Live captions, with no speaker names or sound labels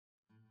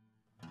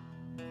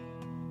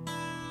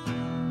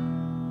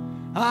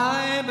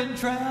I've been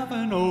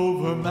traveling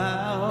over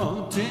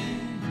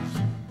mountains,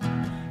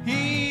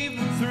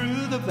 even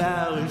through the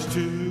valleys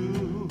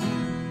too.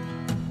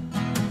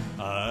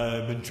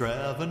 I've been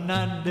traveling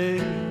night and day,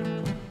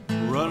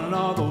 running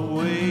all the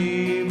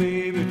way,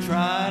 baby,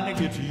 trying to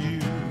get to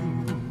you.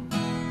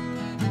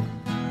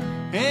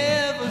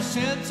 Ever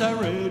since I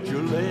read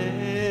your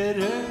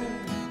letter,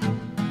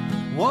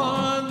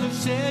 one that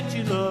said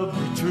you loved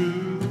me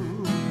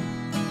true,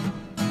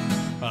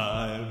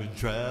 I've been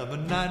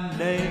traveling night and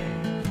day,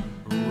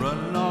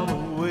 running all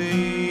the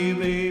way,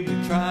 baby,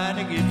 trying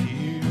to get to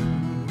you.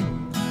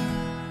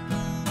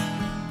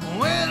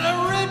 When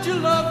I read your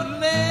love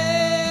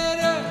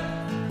letter,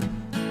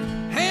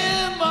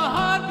 and my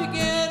heart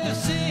began to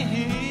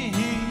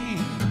sing,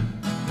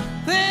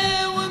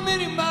 there were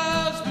many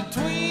miles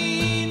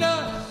between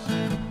us,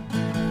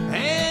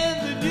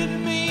 and they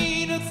didn't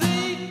mean a thing.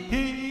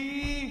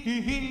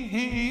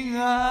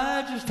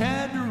 I just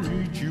had to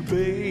reach you,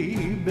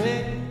 baby,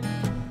 in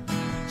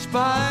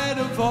spite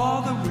of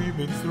all that we've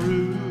been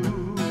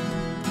through.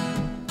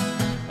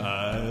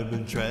 I've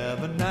been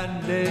traveling night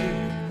and day,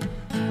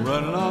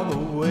 running all the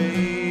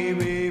way,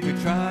 baby,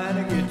 trying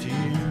to get to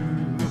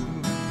you.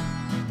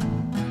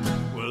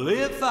 Well,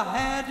 if I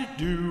had to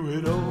do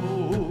it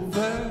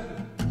over,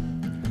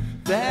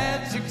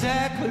 that's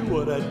exactly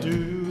what I'd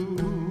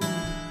do.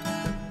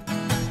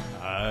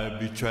 I'd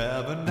be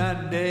traveling night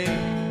and day,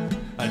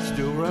 I'd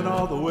still run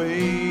all the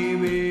way,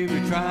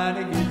 baby, trying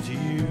to get to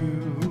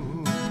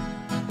you.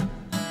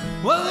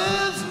 Well,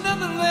 there's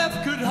nothing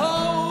left could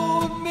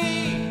hold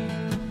me,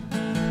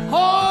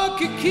 or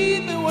could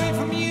keep me away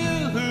from you.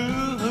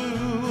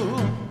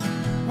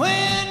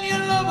 When your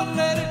love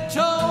letter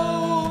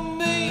told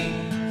me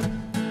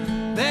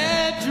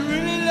that you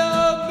really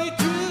love me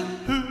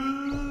true,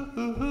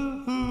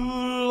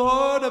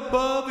 Lord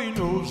above, He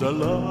knows I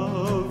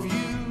love you.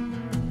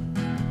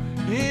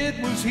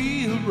 It was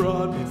He who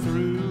brought me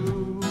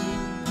through.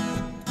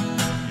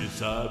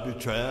 Yes, I'd be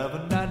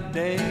traveling night and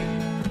day,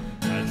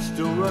 I'd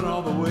still run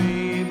all the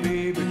way,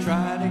 baby,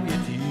 trying to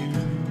get to you.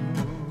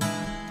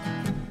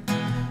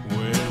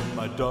 When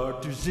my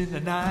darkness in the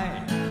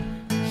night,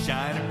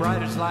 shining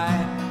bright as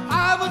light,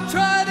 I would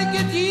try to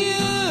get to you.